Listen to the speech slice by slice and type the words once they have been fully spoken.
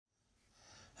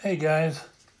Hey guys,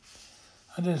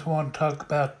 I just want to talk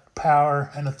about power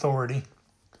and authority.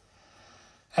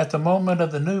 At the moment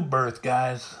of the new birth,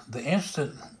 guys, the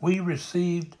instant we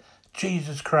received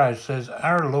Jesus Christ as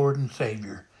our Lord and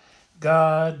Savior,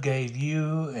 God gave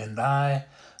you and I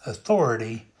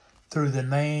authority through the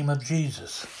name of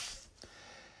Jesus.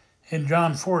 In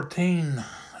John 14,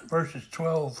 verses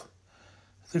 12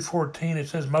 through 14, it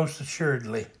says, "Most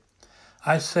assuredly,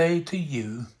 I say to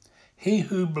you, he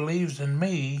who believes in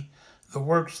me, the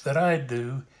works that I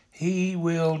do, he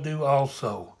will do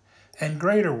also, and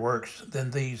greater works than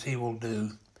these he will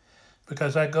do,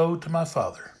 because I go to my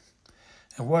Father.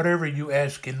 And whatever you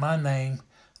ask in my name,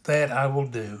 that I will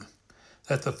do,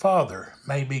 that the Father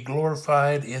may be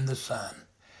glorified in the Son.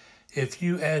 If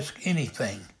you ask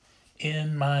anything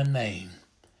in my name,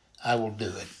 I will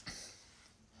do it."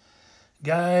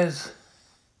 Guys,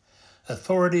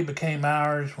 authority became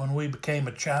ours when we became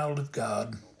a child of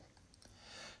God.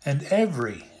 And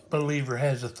every believer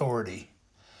has authority.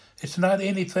 It's not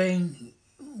anything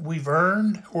we've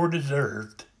earned or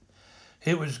deserved.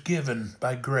 It was given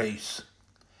by grace.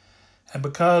 And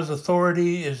because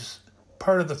authority is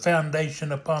part of the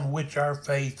foundation upon which our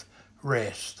faith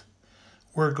rests,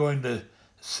 we're going to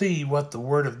see what the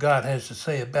Word of God has to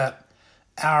say about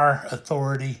our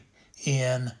authority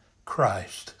in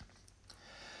Christ.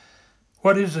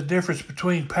 What is the difference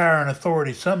between power and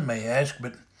authority, some may ask,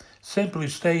 but simply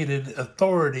stated,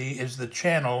 authority is the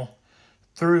channel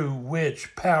through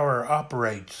which power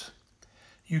operates.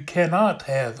 You cannot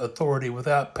have authority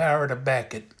without power to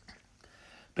back it,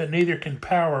 but neither can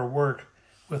power work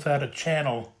without a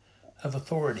channel of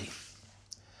authority.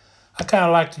 I kind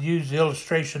of like to use the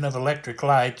illustration of electric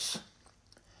lights.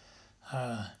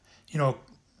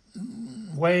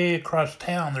 Way across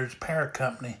town there's a power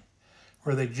company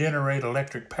where they generate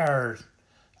electric power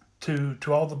to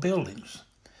all the buildings.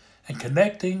 And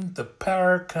connecting the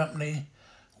power company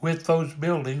with those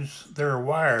buildings, there are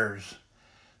wires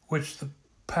which the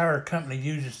power company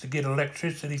uses to get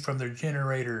electricity from their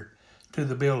generator to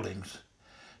the buildings.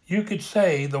 You could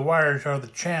say the wires are the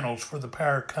channels for the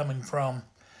power coming from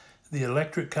the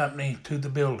electric company to the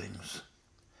buildings.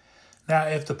 Now,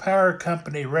 if the power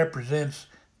company represents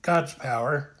God's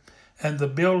power and the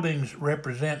buildings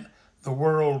represent the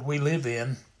world we live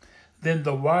in, then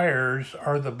the wires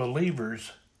are the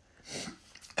believers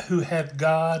who have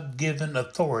God-given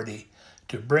authority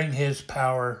to bring his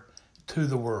power to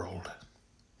the world.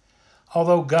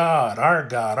 Although God,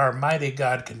 our mighty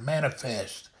God, can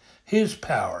manifest his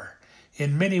power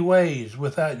in many ways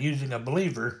without using a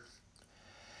believer,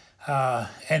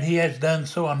 and he has done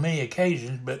so on many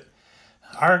occasions, but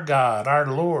our God, our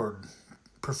Lord,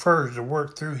 prefers to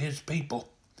work through his people.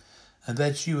 And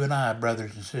that's you and I,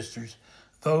 brothers and sisters,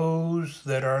 those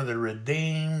that are the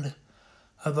redeemed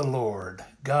of the Lord.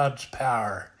 God's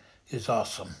power is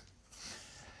awesome.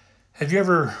 Have you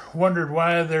ever wondered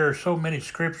why there are so many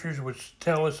scriptures which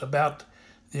tell us about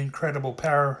the incredible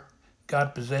power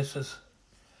God possesses?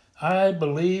 I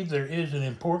believe there is an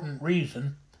important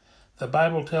reason. The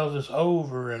Bible tells us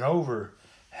over and over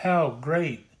how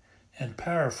great and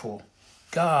powerful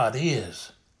God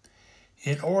is.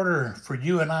 In order for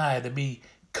you and I to be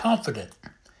confident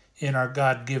in our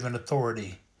God-given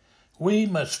authority, we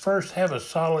must first have a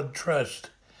solid trust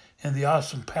in the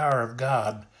awesome power of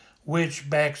God, which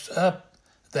backs up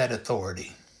that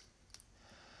authority.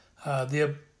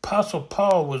 The Apostle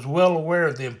Paul was well aware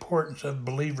of the importance of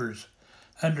believers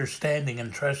understanding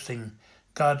and trusting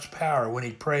God's power when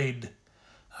he prayed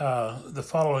the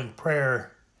following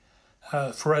prayer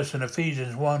for us in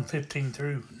Ephesians 1:15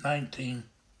 through 19.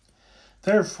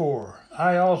 "Therefore,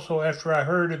 I also, after I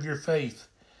heard of your faith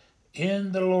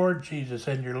in the Lord Jesus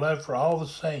and your love for all the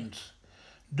saints,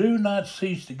 do not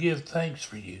cease to give thanks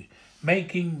for you,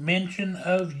 making mention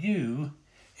of you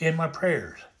in my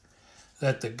prayers,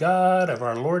 that the God of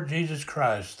our Lord Jesus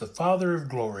Christ, the Father of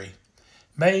glory,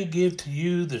 may give to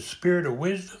you the spirit of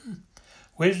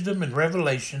wisdom and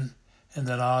revelation in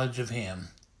the knowledge of him,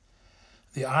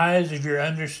 the eyes of your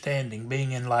understanding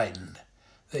being enlightened,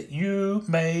 that you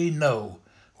may know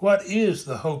what is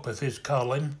the hope of his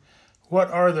calling,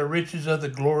 what are the riches of the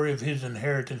glory of his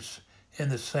inheritance in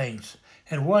the saints,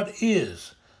 and what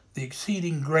is the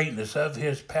exceeding greatness of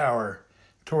his power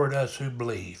toward us who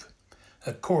believe,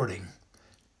 according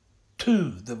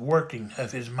to the working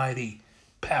of his mighty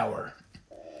power."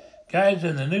 Guys,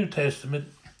 in the New Testament,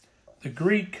 the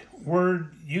Greek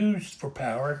word used for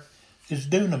power is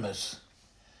dunamis.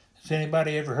 Has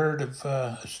anybody ever heard of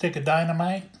a stick of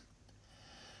dynamite?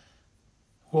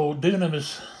 Well,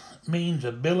 dunamis means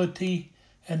ability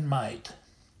and might.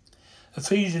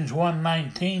 Ephesians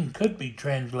 1:19 could be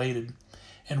translated,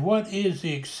 And what is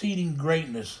the exceeding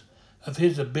greatness of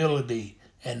his ability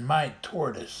and might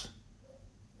toward us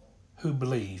who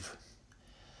believe?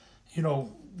 You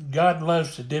know, God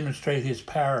loves to demonstrate his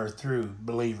power through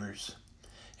believers.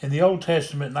 In the Old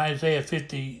Testament, in Isaiah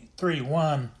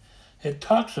 53:1, it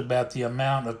talks about the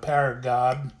amount of power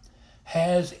God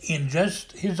has in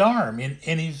just his arm, in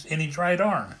his right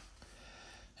arm.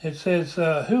 It says,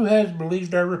 who has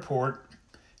believed our report,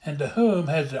 and to whom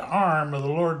has the arm of the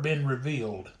Lord been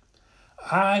revealed?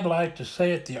 I like to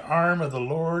say it, the arm of the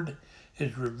Lord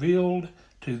is revealed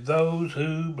to those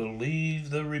who believe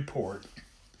the report.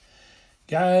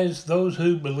 Guys, those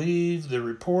who believe the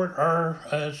report are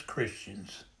us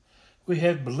Christians. We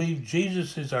have believed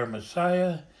Jesus is our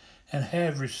Messiah and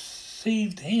have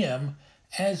received him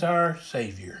as our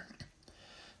Savior.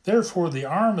 Therefore, the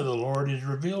arm of the Lord is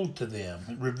revealed to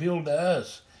them, revealed to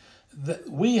us. That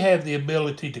we have the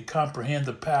ability to comprehend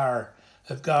the power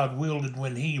that God wielded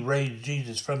when he raised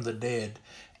Jesus from the dead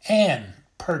and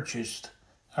purchased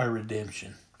our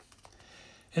redemption.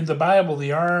 In the Bible,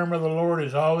 the arm of the Lord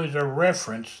is always a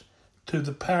reference to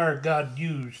the power God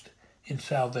used in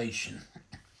salvation.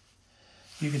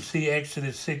 You can see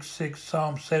Exodus 6:6,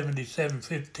 Psalm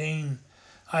 77:15,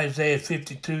 Isaiah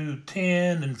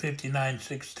 52:10, and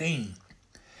 59:16.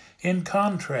 In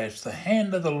contrast, the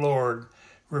hand of the Lord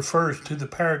refers to the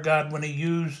power of God when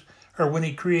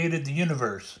he created the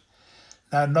universe.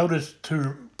 Now notice,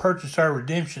 to purchase our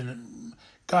redemption,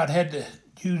 God had to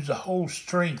use the whole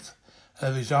strength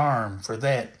of his arm for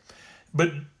that.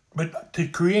 But to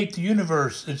create the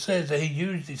universe, it says that he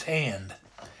used his hand.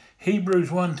 Hebrews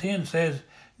 1:10 says,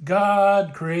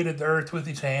 God created the earth with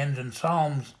his hands, and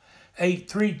Psalms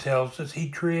 8:3 tells us he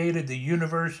created the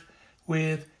universe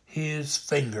with his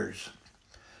fingers.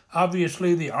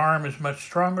 Obviously, the arm is much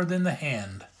stronger than the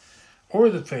hand or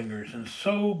the fingers, and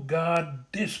so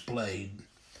God displayed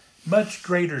much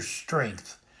greater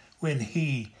strength when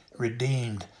he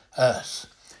redeemed us.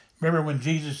 Remember when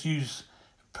Jesus used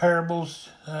parables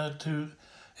to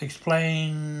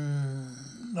explain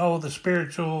the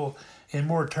spiritual in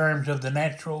more terms of the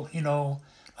natural,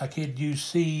 like he'd use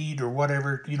seed or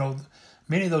whatever,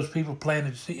 many of those people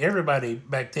planted seed. Everybody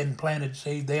back then planted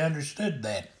seed. They understood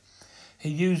that. He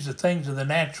used the things of the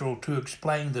natural to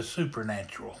explain the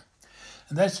supernatural.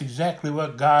 And that's exactly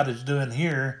what God is doing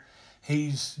here.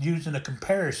 He's using a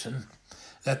comparison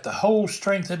that the whole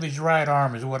strength of his right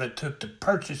arm is what it took to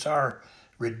purchase our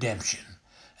redemption.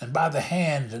 And by the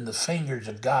hands and the fingers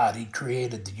of God, he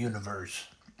created the universe.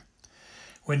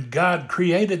 When God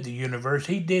created the universe,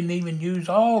 he didn't even use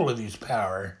all of his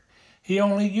power. He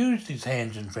only used his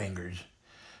hands and fingers.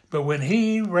 But when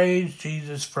he raised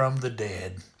Jesus from the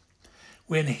dead,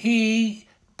 when he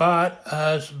bought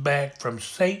us back from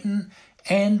Satan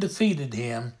and defeated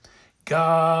him,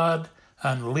 God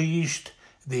unleashed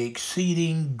the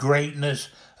exceeding greatness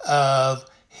of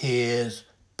his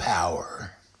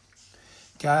power.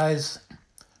 Guys,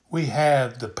 we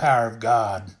have the power of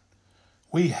God.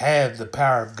 We have the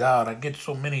power of God. I get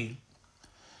so many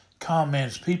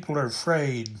comments. People are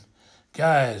afraid.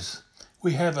 Guys,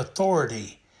 we have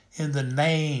authority in the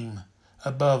name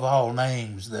above all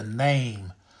names, the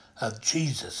name of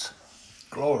Jesus.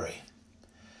 Glory.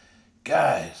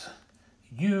 Guys,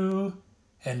 you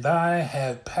and I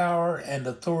have power and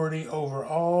authority over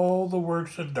all the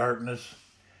works of darkness,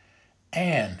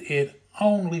 and it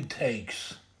only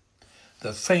takes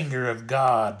the finger of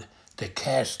God to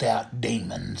cast out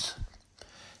demons.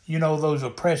 You know those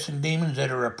oppressing demons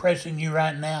that are oppressing you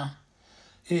right now?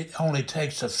 It only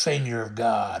takes the finger of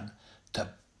God to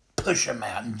push them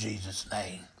out in Jesus'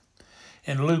 name.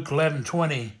 In Luke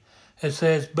 11:20, it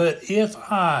says, but if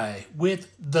I,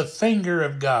 with the finger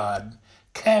of God,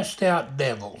 cast out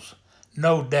devils,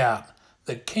 no doubt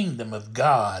the kingdom of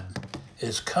God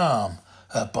is come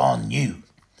upon you.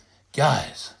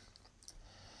 Guys,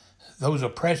 those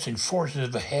oppressing forces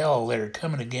of hell that are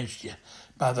coming against you,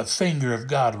 by the finger of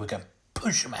God, we can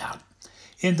push them out.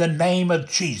 In the name of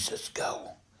Jesus,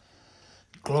 go.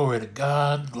 Glory to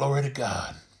God, glory to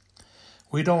God.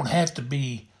 We don't have to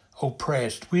be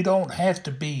oppressed. We don't have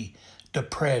to be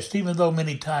depressed, even though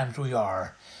many times we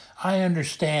are. I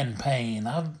understand pain.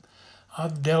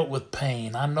 I've dealt with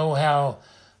pain. I know how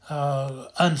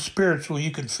unspiritual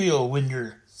you can feel when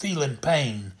you're feeling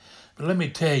pain. But let me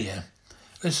tell you,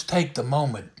 let's take the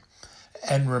moment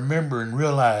and remember and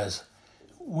realize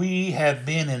we have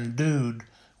been endued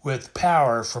with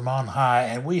power from on high,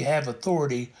 and we have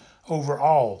authority over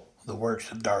all the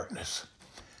works of darkness.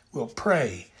 We'll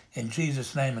pray in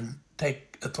Jesus' name and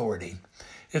take authority.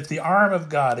 If the arm of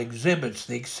God exhibits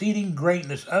the exceeding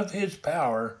greatness of his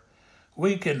power,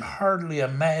 we can hardly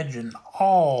imagine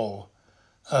all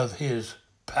of his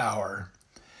power.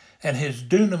 And his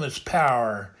dunamis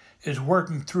power is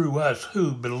working through us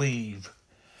who believe.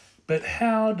 But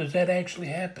how does that actually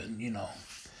happen,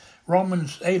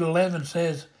 Romans 8:11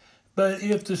 says, "But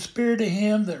if the spirit of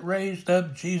him that raised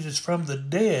up Jesus from the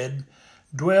dead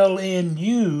dwell in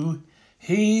you,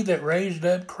 he that raised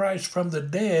up Christ from the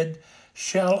dead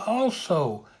shall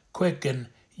also quicken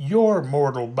your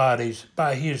mortal bodies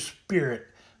by his spirit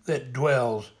that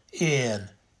dwells in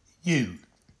you."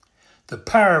 The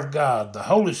power of God, the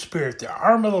Holy Spirit, the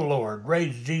arm of the Lord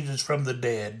raised Jesus from the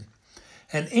dead.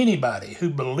 And anybody who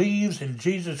believes in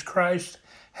Jesus Christ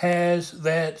has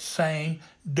that same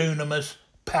dunamis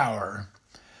power.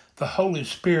 The Holy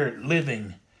Spirit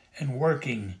living and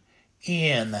working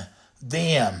in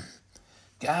them.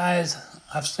 Guys,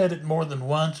 I've said it more than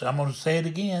once. I'm going to say it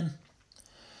again.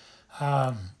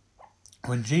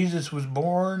 When Jesus was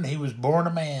born, he was born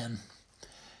a man.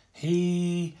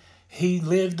 He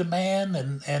lived a man,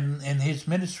 and in his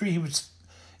ministry, he was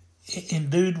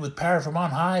endued with power from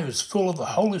on high. He was full of the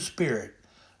Holy Spirit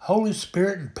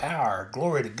and power.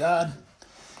 Glory to God.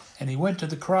 And he went to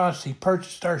the cross. He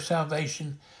purchased our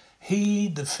salvation. He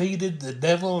defeated the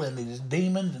devil and his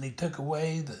demons, and he took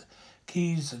away the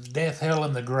keys of death, hell,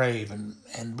 and the grave.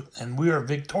 And we are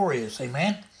victorious.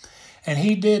 Amen. And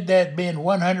he did that being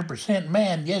 100%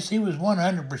 man. Yes, he was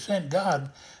 100%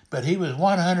 God, but he was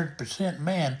 100%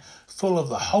 man, full of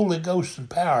the Holy Ghost and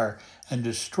power, and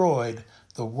destroyed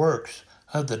the works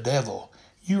of the devil.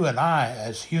 You and I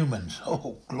as humans,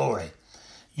 oh glory,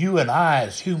 you and I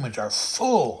as humans are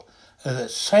full of the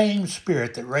same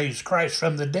Spirit that raised Christ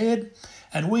from the dead,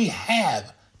 and we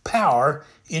have power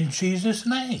in Jesus'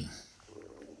 name.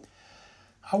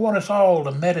 I want us all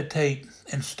to meditate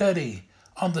and study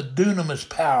on the dunamis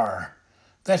power.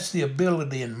 That's the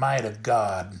ability and might of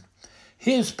God.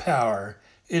 His power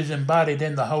is embodied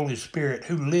in the Holy Spirit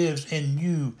who lives in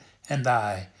you and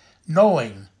I.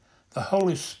 Knowing the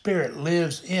Holy Spirit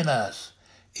lives in us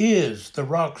is the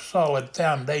rock-solid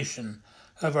foundation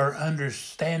of our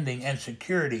understanding and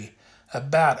security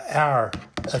about our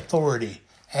authority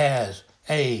as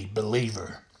a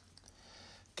believer.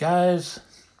 Guys,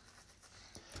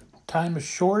 time is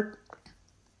short,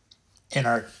 and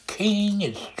our King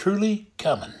is truly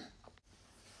coming.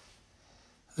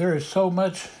 There is so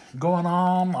much going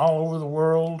on all over the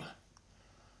world.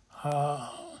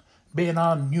 Being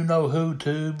on you-know-who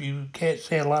tube, you can't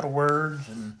say a lot of words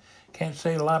and can't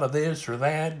say a lot of this or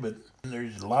that, but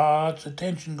there's lots of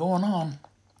tension going on.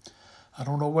 I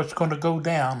don't know what's going to go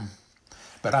down,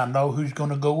 but I know who's going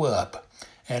to go up,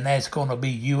 and that's going to be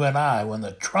you and I when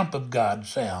the trump of God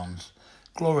sounds.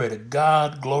 Glory to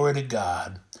God, glory to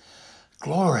God.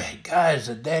 Glory, guys,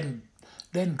 the dead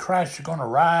in Christ are going to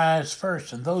rise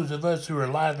first, and those of us who are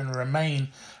alive and remain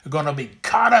are going to be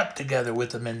caught up together with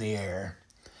them in the air.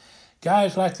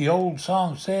 Guys, like the old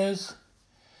song says,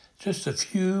 just a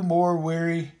few more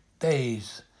weary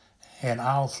days and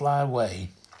I'll fly away.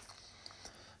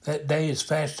 That day is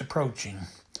fast approaching.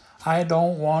 I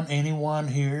don't want anyone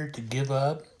here to give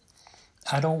up.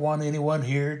 I don't want anyone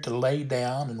here to lay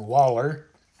down and waller.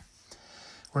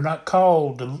 We're not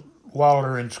called to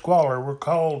waller and squalor. We're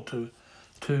called to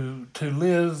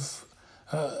live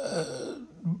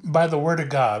by the Word of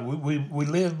God. We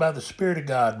live by the Spirit of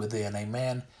God within,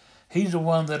 amen. He's the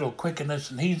one that'll quicken us,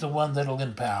 and he's the one that'll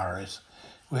empower us.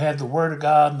 We have the Word of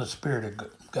God and the Spirit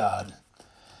of God.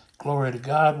 Glory to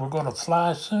God. We're going to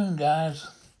fly soon, guys.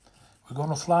 We're going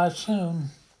to fly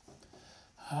soon.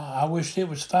 I wish it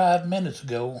was 5 minutes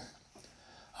ago.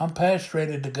 I'm past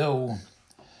ready to go.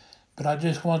 But I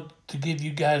just want to give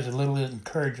you guys a little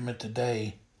encouragement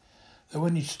today that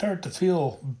when you start to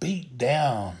feel beat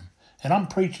down, and I'm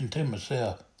preaching to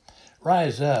myself,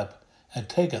 rise up and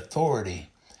take authority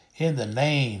in the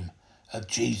name of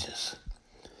Jesus.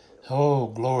 Oh,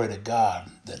 glory to God,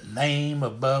 the name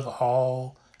above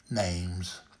all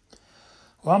names.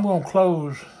 Well, I'm going to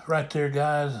close right there,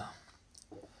 guys.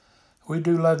 We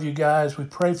do love you guys. We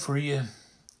pray for you.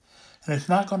 And it's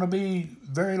not going to be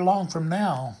very long from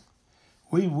now.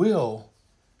 We will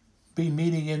be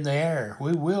meeting in the air.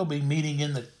 We will be meeting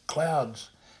in the clouds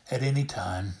at any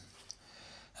time.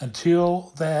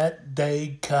 Until that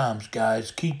day comes,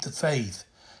 guys, keep the faith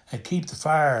and keep the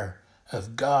fire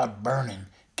of God burning.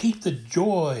 Keep the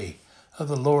joy of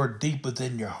the Lord deep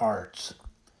within your hearts.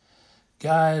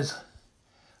 Guys,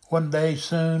 one day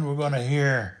soon we're going to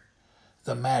hear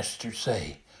the Master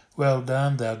say, "Well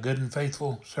done, thou good and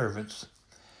faithful servants."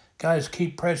 Guys,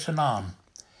 keep pressing on.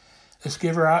 Let's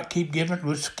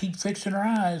keep fixing our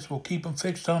eyes. We'll keep them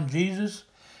fixed on Jesus,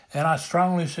 And I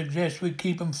strongly suggest we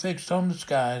keep them fixed on the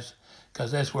skies,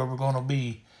 because that's where we're going to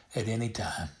be at any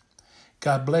time.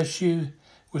 God bless you.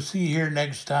 We'll see you here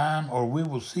next time, or we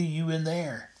will see you in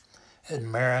there at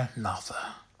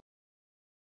Maranatha.